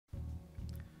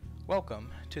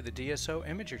Welcome to the DSO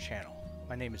Imager channel.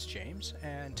 My name is James,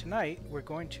 and tonight we're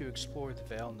going to explore the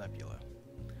Veil Nebula.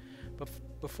 But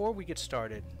before we get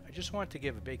started, I just want to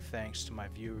give a big thanks to my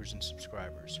viewers and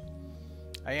subscribers.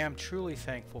 I am truly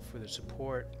thankful for the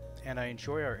support, and I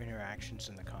enjoy our interactions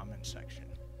in the comments section.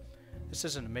 This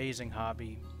is an amazing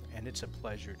hobby, and it's a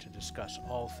pleasure to discuss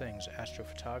all things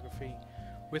astrophotography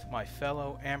with my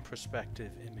fellow and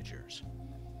prospective imagers.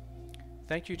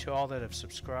 Thank you to all that have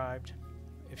subscribed.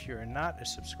 If you are not a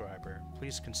subscriber,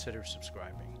 please consider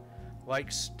subscribing.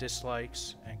 Likes,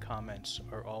 dislikes, and comments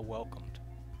are all welcomed.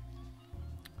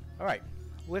 Alright,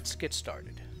 let's get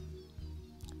started.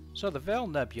 So the Veil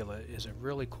Nebula is a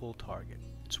really cool target.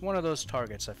 It's one of those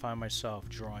targets I find myself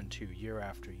drawn to year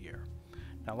after year.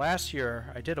 Now last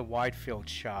year I did a wide field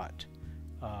shot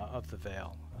of the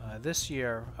Veil. This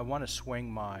year I want to swing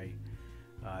my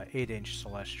 8-inch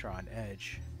Celestron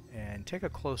Edge and take a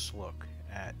close look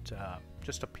at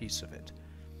just a piece of it.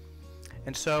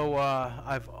 And so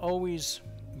I've always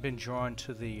been drawn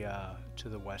to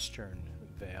the Western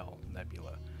Veil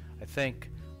Nebula. I think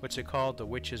what's it called, the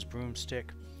Witch's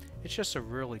Broomstick. It's just a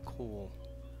really cool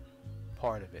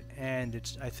part of it, and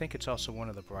I think it's also one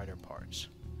of the brighter parts.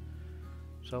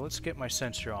 So let's get my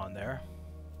sensor on there.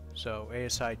 So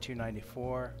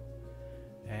ASI294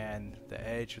 and the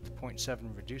edge with the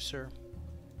 0.7 reducer,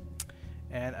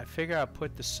 and I figure I'll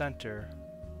put the center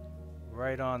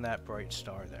right on that bright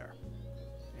star there,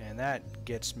 and that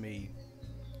gets me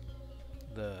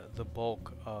the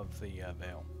bulk of the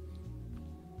veil.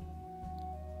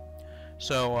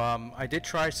 So I did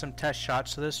try some test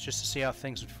shots of this just to see how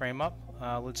things would frame up.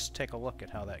 Let's take a look at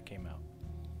how that came out.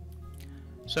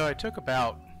 So I took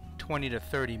about 20 to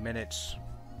 30 minutes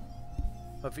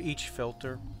of each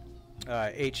filter,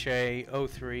 HA,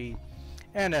 O3,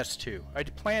 and S2. I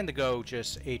planned to go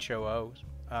just HOO,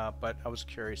 but I was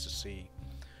curious to see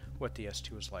what the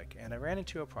S2 was like, and I ran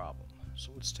into a problem.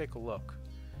 So let's take a look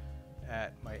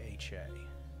at my HA.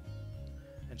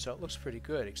 And so it looks pretty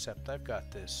good, except I've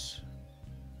got this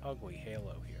ugly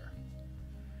halo here.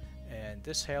 And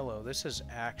this halo, this is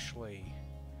actually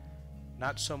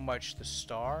not so much the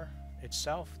star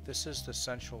itself, this is the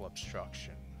central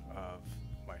obstruction of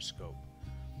my scope.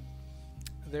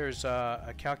 There's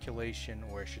a calculation,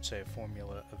 or I should say a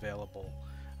formula, available.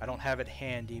 I don't have it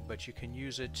handy, but you can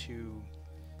use it to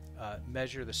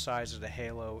measure the size of the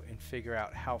halo and figure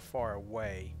out how far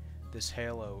away this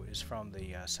halo is from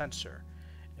the sensor.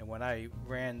 And when I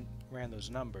ran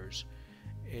those numbers,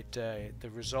 the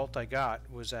result I got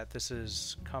was that this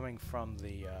is coming from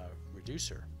the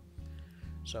reducer.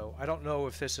 So I don't know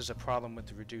if this is a problem with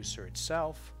the reducer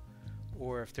itself,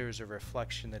 or if there's a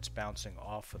reflection that's bouncing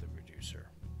off of the reducer.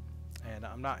 And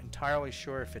I'm not entirely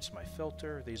sure if it's my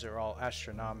filter. These are all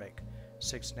astronomic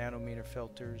 6 nanometer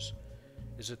filters.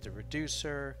 Is it the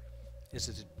reducer? Is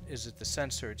it the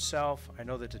sensor itself? I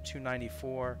know that the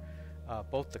 294,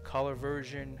 both the color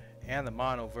version and the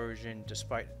mono version,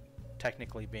 despite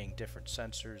technically being different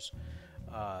sensors,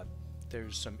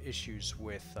 there's some issues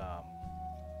with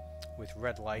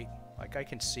red light. Like I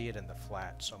can see it in the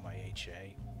flats on my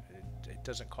HA. It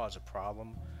doesn't cause a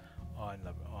problem on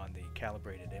the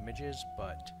calibrated images,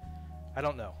 but I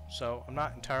don't know. So I'm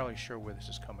not entirely sure where this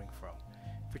is coming from.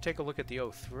 If we take a look at the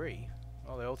O3,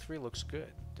 well, the O3 looks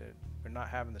good. We're not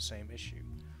having the same issue.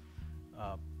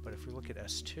 But if we look at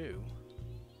S2,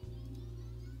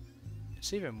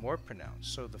 it's even more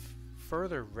pronounced. So the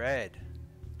further red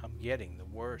I'm getting, the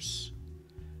worse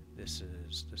this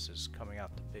is coming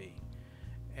out to be.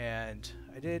 And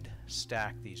I did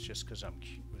stack these just because I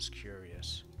was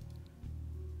curious.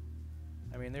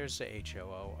 I mean, there's the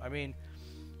HOO. I mean,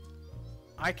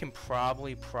 I can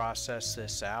probably process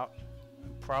this out,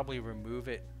 probably remove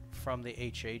it from the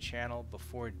HA channel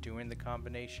before doing the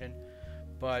combination,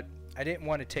 but I didn't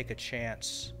want to take a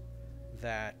chance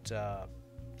that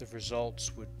the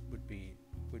results would be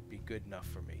good enough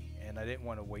for me, and I didn't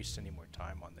want to waste any more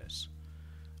time on this.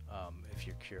 If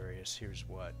you're curious, here's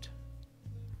what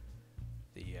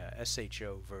the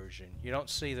SHO version. You don't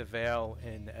see the Veil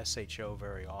in SHO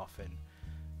very often.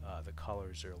 The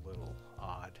colors are a little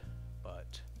odd,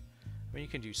 but I mean, you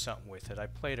can do something with it. I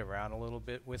played around a little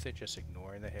bit with it, just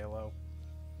ignoring the halo.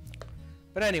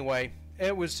 But anyway,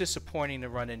 it was disappointing to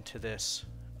run into this,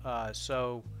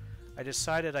 so I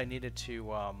decided I needed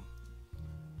to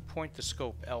point the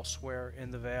scope elsewhere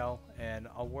in the Veil, and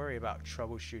I'll worry about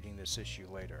troubleshooting this issue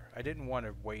later. I didn't want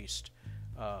to waste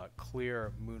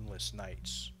clear moonless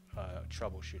nights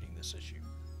troubleshooting this issue.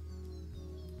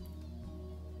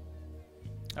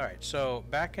 Alright, so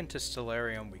back into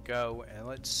Stellarium we go, and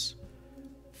let's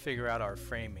figure out our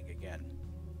framing again.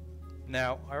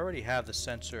 Now, I already have the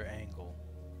sensor angle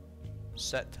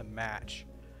set to match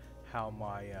how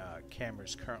my camera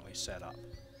is currently set up.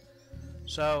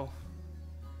 So,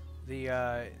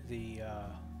 the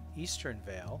eastern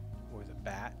veil, or the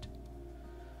bat,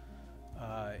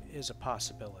 is a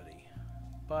possibility.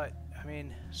 But, I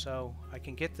mean, so I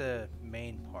can get the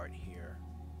main part here.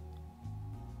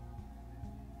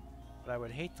 But I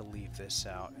would hate to leave this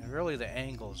out. And really the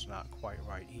angle is not quite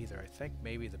right either. I think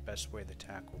maybe the best way to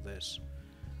tackle this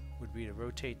would be to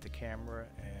rotate the camera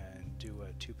and do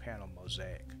a two-panel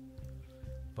mosaic.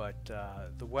 But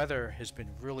the weather has been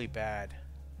really bad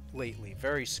lately,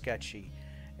 very sketchy,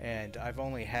 and I've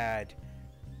only had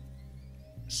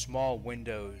small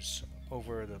windows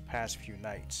over the past few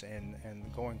nights, and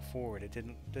going forward it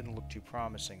didn't look too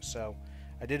promising. So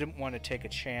I didn't want to take a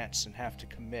chance and have to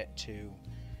commit to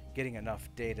getting enough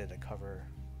data to cover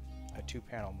a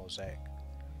two-panel mosaic.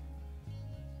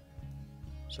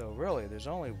 So really there's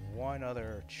only one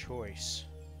other choice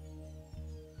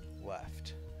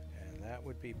left, and that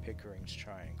would be Pickering's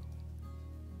triangle.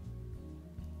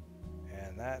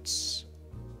 And that's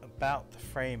about the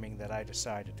framing that I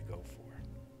decided to go for.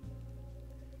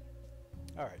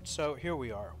 Alright, so here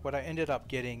we are. What I ended up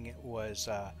getting was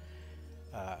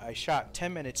I shot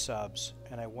 10-minute subs,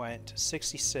 and I went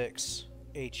 66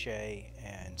 HA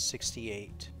and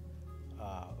 68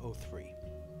 03.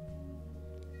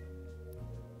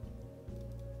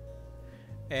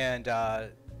 And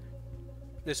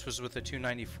this was with the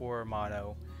 294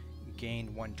 mono,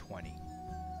 gain 120.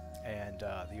 And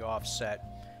the offset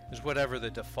is whatever the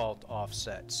default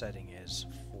offset setting is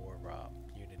for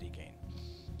unity gain.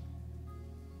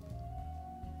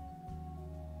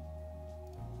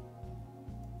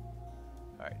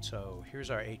 Alright, so here's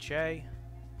our HA.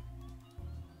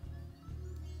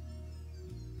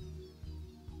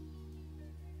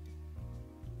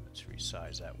 Let's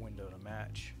resize that window to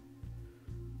match.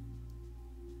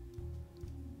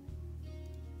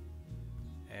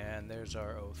 And there's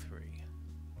our 03.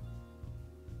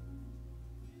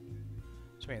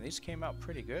 So man, these came out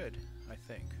pretty good, I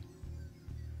think.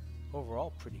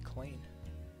 Overall, pretty clean.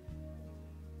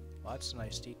 Lots of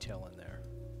nice detail in there.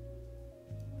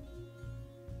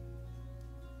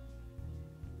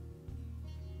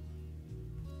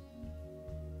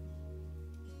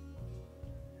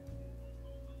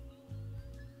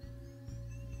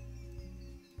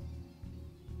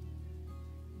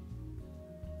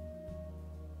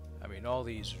 I mean, all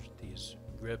these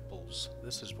ripples,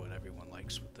 this is what everyone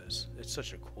likes with this. It's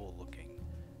such a cool looking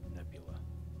nebula.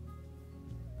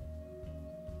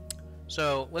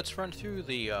 So let's run through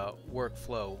the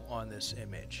workflow on this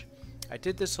image. I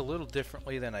did this a little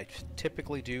differently than I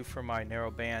typically do for my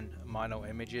narrowband mono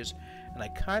images, and I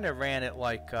kind of ran it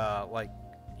like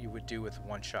you would do with a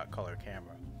one-shot color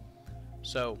camera.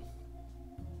 So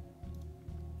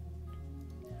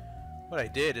what I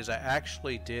did is I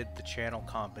actually did the channel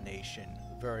combination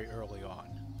very early on,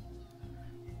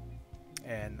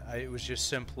 and it was just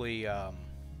simply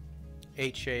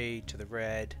HA to the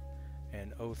red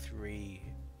and 03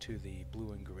 to the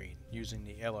blue and green using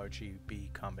the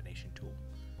LRGB combination tool.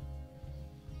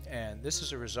 And this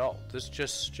is a result. This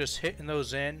just hitting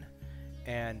those in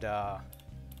and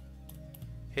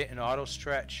hitting auto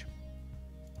stretch,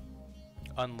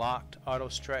 unlocked auto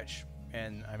stretch,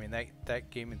 and I mean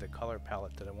that gave me the color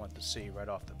palette that I wanted to see right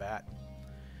off the bat.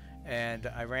 And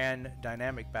I ran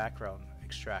dynamic background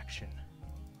extraction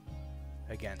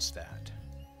against that,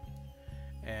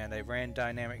 and I ran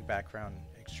dynamic background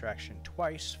extraction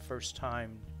twice, first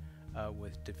time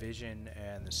with division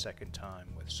and the second time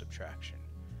with subtraction.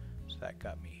 So that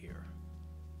got me here.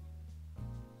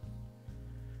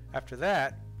 After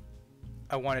that,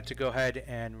 I wanted to go ahead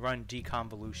and run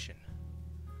deconvolution,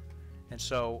 and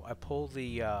so I pulled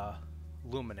the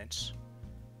luminance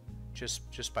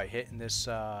just by hitting this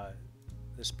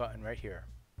this button right here.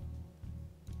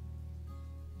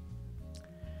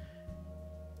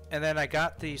 And then I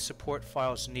got the support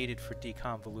files needed for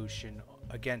deconvolution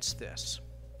against this.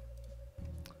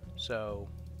 So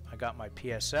I got my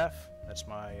PSF, that's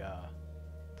my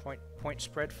point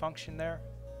spread function there,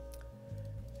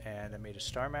 and I made a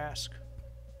star mask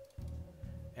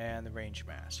and the range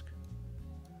mask.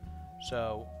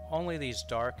 So only these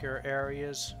darker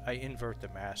areas, I invert the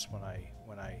mask when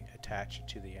I attach it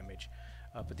to the image,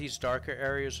 but these darker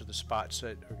areas are the spots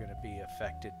that are going to be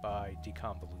affected by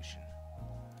deconvolution.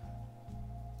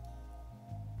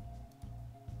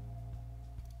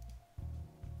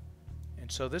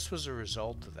 And so this was a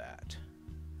result of that.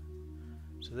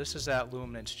 So this is that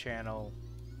luminance channel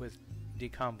with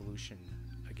deconvolution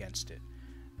against it.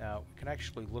 Now we can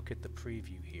actually look at the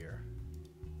preview here,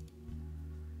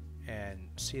 and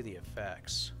see the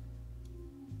effects.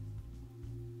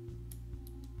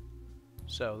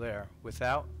 So there,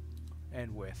 without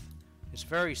and with. It's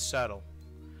very subtle.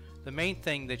 The main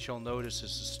thing that you'll notice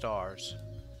is the stars.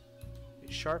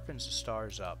 It sharpens the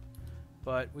stars up,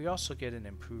 but we also get an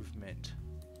improvement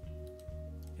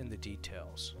in the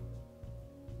details.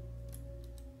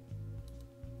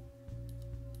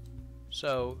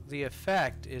 So the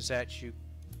effect is that you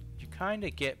kind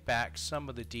of get back some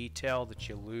of the detail that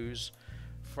you lose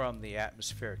from the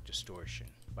atmospheric distortion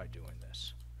by doing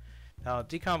this. Now,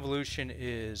 deconvolution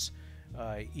is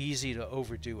easy to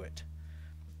overdo it.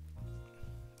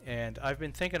 And I've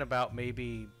been thinking about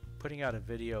maybe putting out a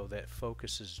video that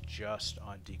focuses just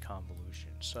on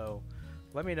deconvolution. So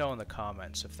let me know in the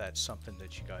comments if that's something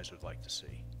that you guys would like to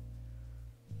see.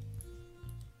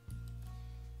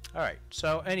 Alright,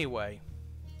 so anyway,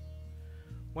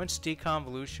 once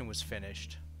deconvolution was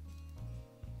finished,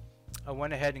 I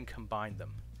went ahead and combined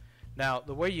them. Now,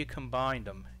 the way you combine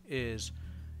them is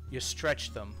you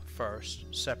stretch them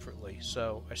first separately.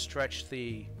 So I stretched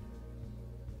the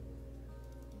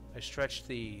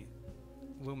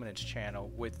luminance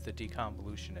channel with the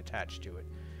deconvolution attached to it,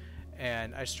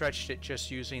 and I stretched it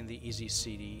just using the easy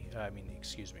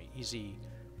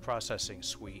processing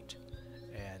suite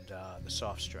and the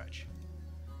soft stretch.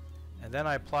 And then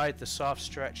I applied the soft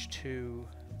stretch to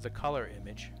the color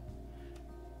image,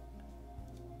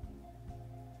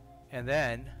 and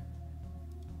then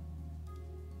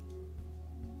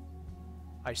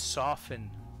I soften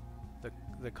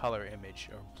the color image,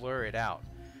 or blur it out.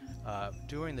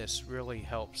 Doing this really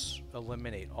helps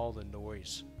eliminate all the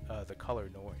noise, the color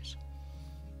noise.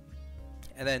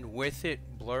 And then with it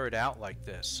blurred out like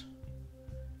this,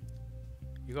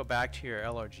 you go back to your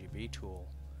LRGB tool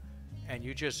and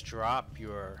you just drop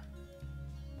your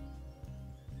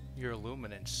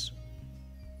luminance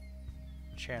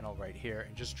channel right here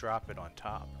and just drop it on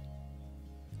top.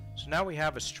 So now we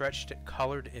have a stretched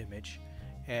colored image,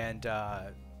 and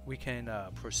we can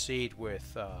proceed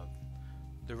with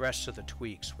the rest of the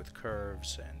tweaks with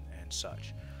curves and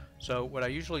such. So what I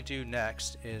usually do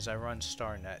next is I run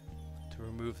StarNet to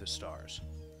remove the stars,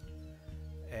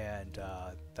 and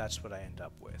that's what I end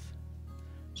up with.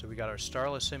 So we got our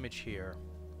starless image here,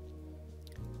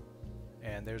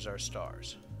 and there's our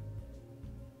stars.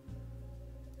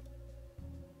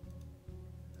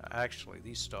 Actually,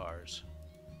 these stars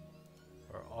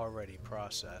are already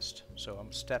processed, so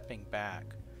I'm stepping back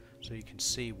so you can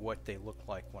see what they look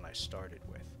like when I started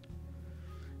with.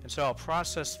 And so I'll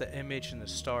process the image and the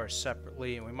stars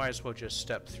separately, and we might as well just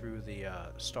step through the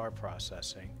star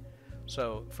processing.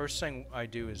 So first thing I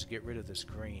do is get rid of this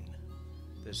green,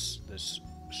 this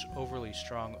overly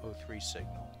strong O3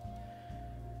 signal.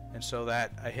 And so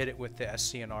that I hit it with the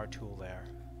SCNR tool there.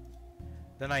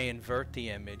 Then I invert the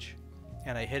image,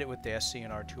 and I hit it with the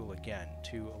SCNR tool again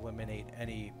to eliminate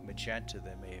any magenta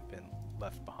that may have been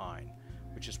left behind,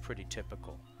 which is pretty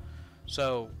typical.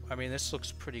 So, I mean, this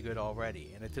looks pretty good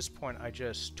already, and at this point I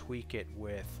just tweak it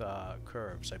with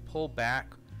curves. I pull back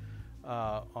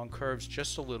on curves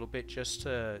just a little bit, just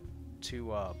to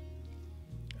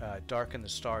darken the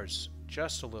stars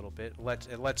just a little bit.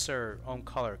 It lets their own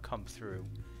color come through,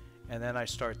 and then I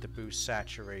start the boost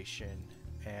saturation,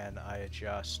 and I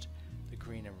adjust the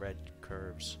green and red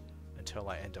curves until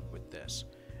I end up with this.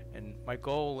 And my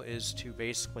goal is to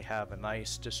basically have a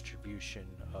nice distribution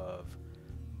of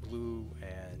blue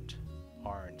and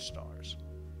orange stars.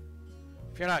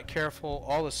 If you're not careful,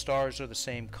 all the stars are the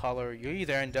same color. You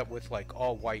either end up with like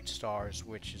all white stars,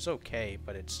 which is okay,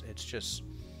 but it's just,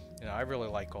 you know, I really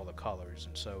like all the colors,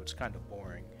 and so it's kind of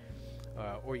boring.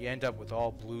 Or you end up with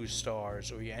all blue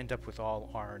stars, or you end up with all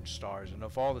orange stars, and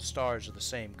if all the stars are the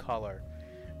same color,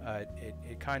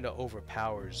 it kind of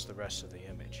overpowers the rest of the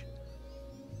image.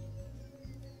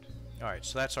 Alright,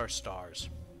 so that's our stars.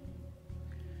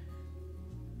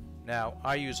 Now,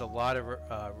 I use a lot of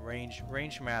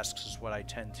range masks is what I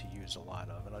tend to use a lot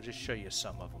of, and I'll just show you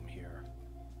some of them here.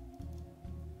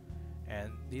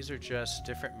 And these are just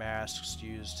different masks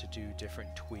used to do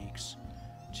different tweaks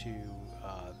to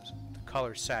the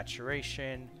color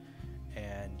saturation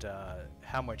and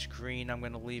how much green I'm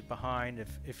going to leave behind.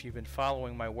 If you've been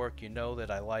following my work, you know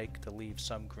that I like to leave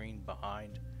some green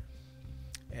behind.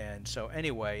 And so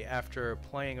anyway, after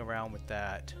playing around with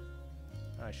that,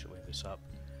 I should leave this up.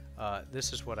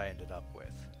 This is what I ended up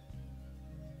with.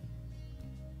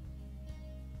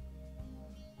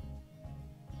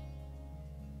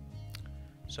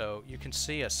 So you can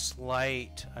see a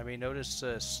slight, notice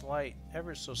a slight,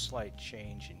 ever so slight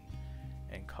change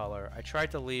in color. I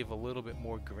tried to leave a little bit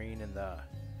more green in the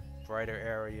brighter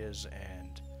areas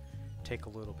and take a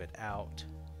little bit out.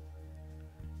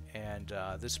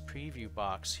 And this preview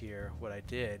box here, what I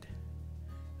did,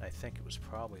 I think it was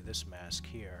probably this mask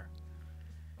here,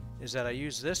 is that I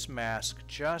use this mask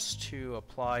just to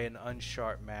apply an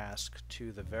unsharp mask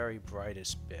to the very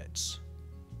brightest bits.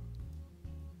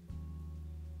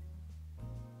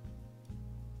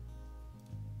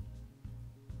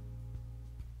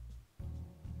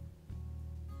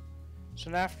 So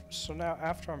now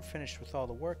after I'm finished with all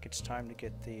the work, it's time to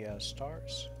get the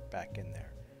stars back in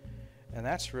there. And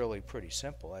that's really pretty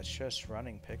simple. That's just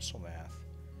running pixel math.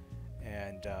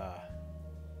 And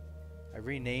I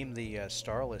renamed the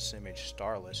starless image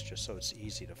starless just so it's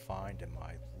easy to find in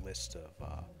my list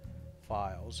of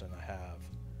files. And I have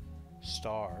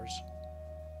stars,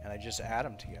 and I just add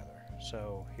them together.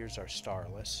 So here's our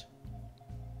starless,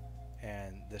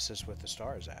 and this is with the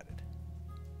stars added.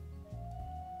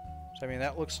 So I mean,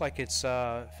 that looks like it's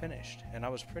finished, and I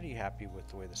was pretty happy with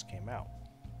the way this came out.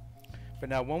 But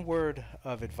now, one word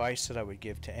of advice that I would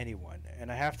give to anyone,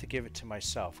 and I have to give it to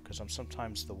myself because I'm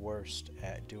sometimes the worst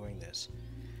at doing this,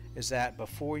 is that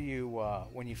before you,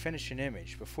 when you finish an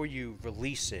image, before you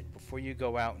release it, before you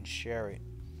go out and share it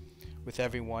with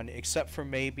everyone, except for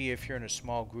maybe if you're in a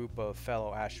small group of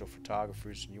fellow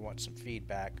astrophotographers and you want some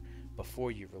feedback before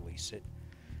you release it,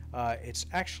 it's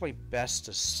actually best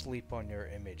to sleep on your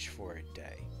image for a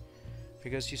day,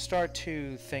 because you start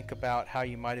to think about how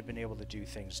you might have been able to do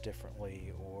things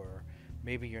differently, or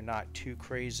maybe you're not too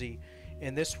crazy.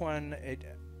 In this one,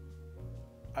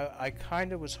 I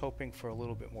kind of was hoping for a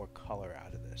little bit more color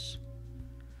out of this.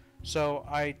 So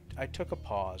I took a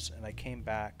pause and I came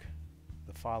back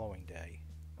the following day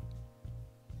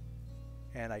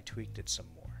and I tweaked it some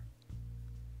more.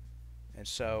 And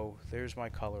so there's my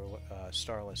color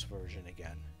starless version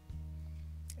again.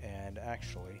 And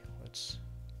actually, let's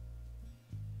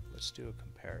do a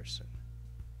comparison.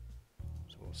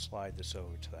 So we'll slide this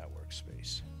over to that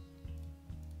workspace.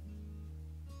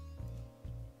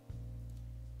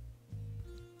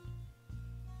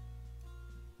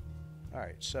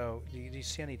 Alright, so do you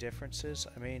see any differences?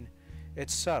 I mean,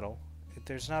 it's subtle.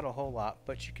 There's not a whole lot,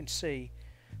 but you can see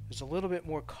there's a little bit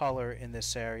more color in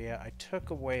this area. I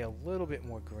took away a little bit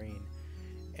more green,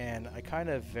 and I kind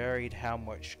of varied how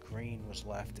much green was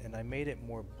left, and I made it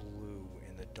more blue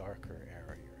in the darker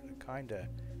area to kind of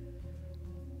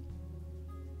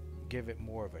give it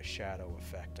more of a shadow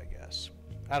effect, I guess.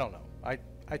 I don't know.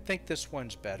 I think this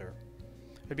one's better.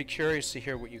 I'd be curious to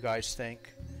hear what you guys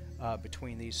think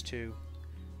between these two.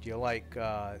 Do you like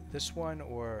this one,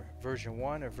 or version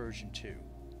 1, or version 2?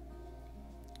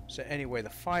 So anyway, the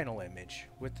final image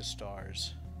with the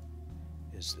stars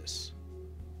is this.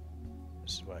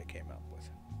 This is what I came up with.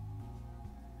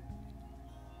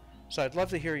 So I'd love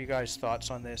to hear you guys' thoughts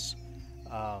on this.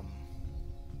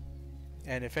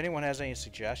 And if anyone has any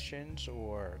suggestions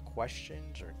or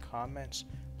questions or comments,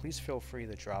 please feel free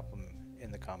to drop them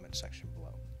in the comment section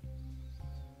below.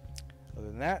 Other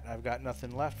than that, I've got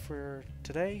nothing left for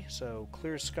today, so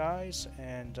clear skies,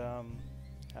 and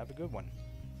have a good one.